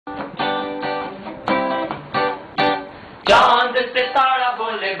चांद सितारा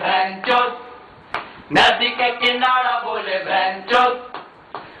बोले बेंचोद, नदी के किनारा बोले बेंचोद,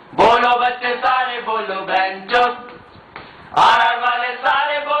 बोलो बच्चे सारे बोलो बेंचोद, आर वाले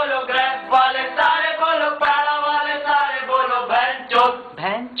सारे बोलो, ग्रेप वाले सारे बोलो, पैरा वाले सारे बोलो बेंचोद,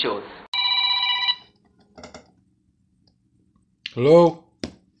 बेंचोद. Hello?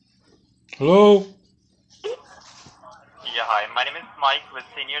 Hello? Yeah, hi. My name is Mike with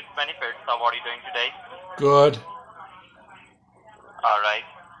Seniors Benefits. How are you doing today? Good. Alright.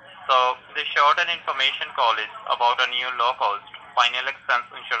 So, this short and information call is about a new low-cost final expense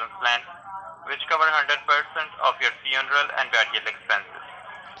insurance plan which cover 100% of your funeral and burial expenses.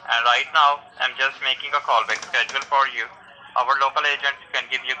 And right now, I'm just making a callback schedule for you. Our local agent can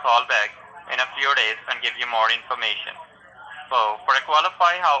give you a call back in a few days and give you more information. So, for a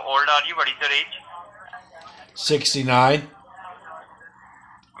qualify, how old are you? What is your age? 69.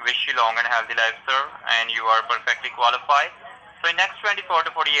 Wish you long and healthy life, sir, and you are perfectly qualified. So in next 24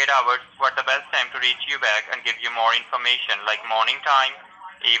 to 48 hours, what the best time to reach you back and give you more information, like morning time,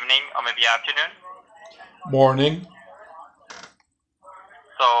 evening, or maybe afternoon? Morning.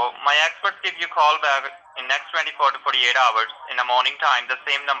 So my experts give you call back in next 24 to 48 hours in the morning time, the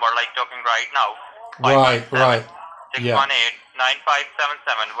same number like talking right now. Right. 618 Yeah.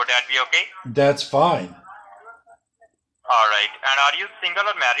 9577. Would that be okay? That's fine. Alright. And are you single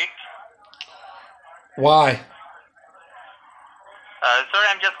or married? Why? Sir,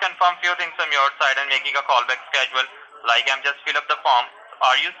 I'm just confirm few things from your side and making a callback schedule. Like I'm just fill up the form.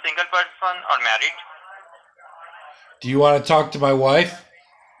 Are you single person or married? Do you want to talk to my wife?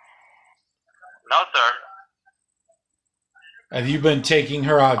 No, sir. Have you been taking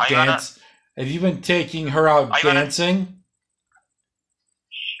her out Have you been taking her out dancing?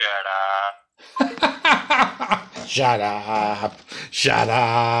 Shut up. Shut up. Shut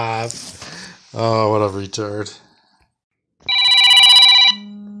up. Oh, what a retard.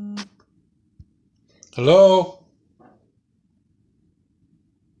 Hello?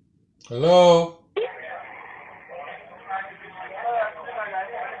 Hello?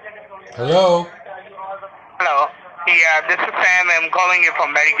 Hello? Hello. Yeah, this is Sam. I'm calling you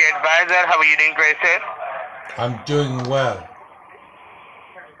from Medicare Advisor. How are you doing, sir? I'm doing well.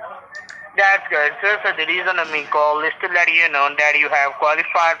 That's good, sir. So the reason of me call is to let you know that you have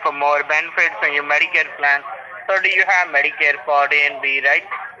qualified for more benefits on your Medicare plan. So do you have Medicare Part A and B, right?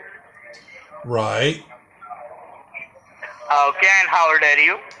 Right. Okay, and how old are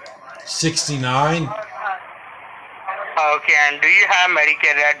you? 69. Okay, and do you have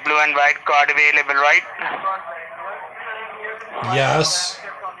Medicare Red, Blue and White card available, right? Yes.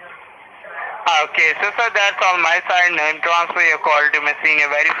 Okay, so sir, that's all my side. Now transfer your call to my senior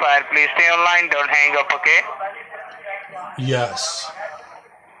verifier. Please stay online. Don't hang up, okay? Yes.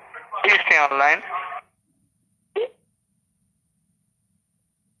 Please stay online.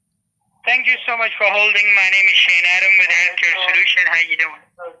 Thank you so much for holding. My name is Shane Adam with Healthcare Solution. How you doing?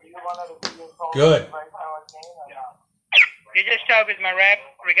 Good. You just talked with my rep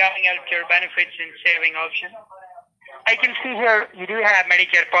regarding healthcare benefits and saving options. I can see here you do have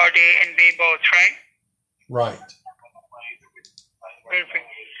Medicare Part A and B both, right? Right. Perfect.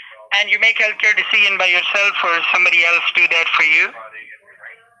 And you make healthcare decision by yourself or somebody else do that for you?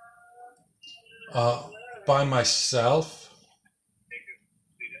 By myself.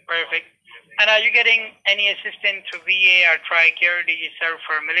 Perfect. And are you getting any assistance through VA or TRICARE? Did you serve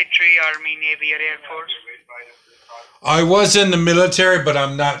for military, Army, Navy, or Air Force? I was in the military, but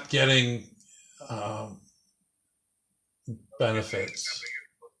I'm not getting benefits.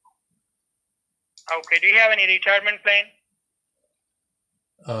 Okay. Do you have any retirement plan?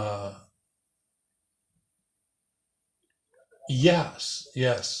 Yes.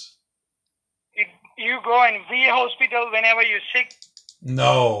 You go in VA hospital whenever you're sick?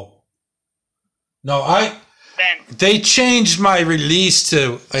 No. Then They changed my release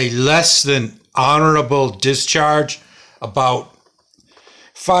to a less than honorable discharge about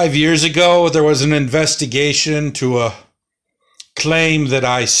 5 years ago. There was an investigation to a claim that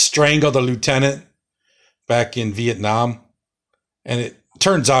I strangled a lieutenant back in Vietnam. And it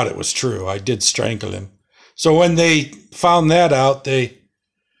turns out it was true. I did strangle him. So when they found that out,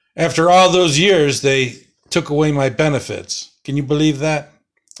 after all those years, they took away my benefits. Can you believe that?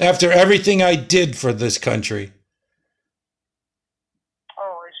 After everything I did for this country.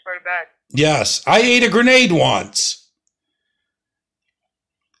 oh, it's very bad. Yes, I ate a grenade once.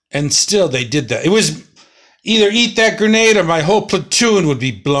 And still they did that. It was either eat that grenade or my whole platoon would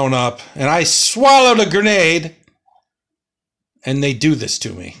be blown up. And I swallowed a grenade. And they do this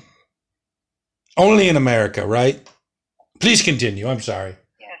to me. Only in America, right? Please continue. I'm sorry.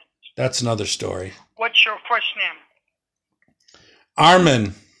 Yes. That's another story. What's your first name?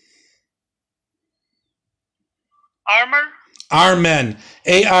 Armen. Armor? Armen.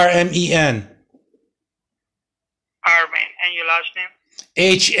 A-R-M-E-N. Armin. And your last name?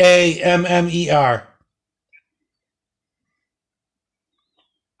 H-A-M-M-E-R.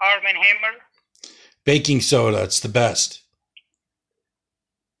 Armin Hammer? Baking soda. It's the best.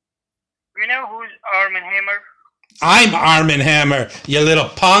 You know who's Armin Hammer? I'm Arm & Hammer, you little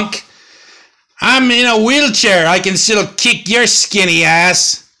punk. I'm in a wheelchair. I can still kick your skinny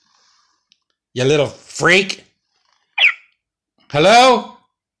ass. You little freak. Hello?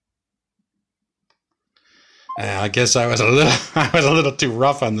 I guess I was a little too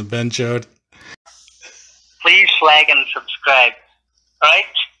rough on the Benchode. Please like and subscribe. Right?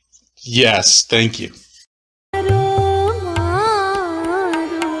 Yes, thank you.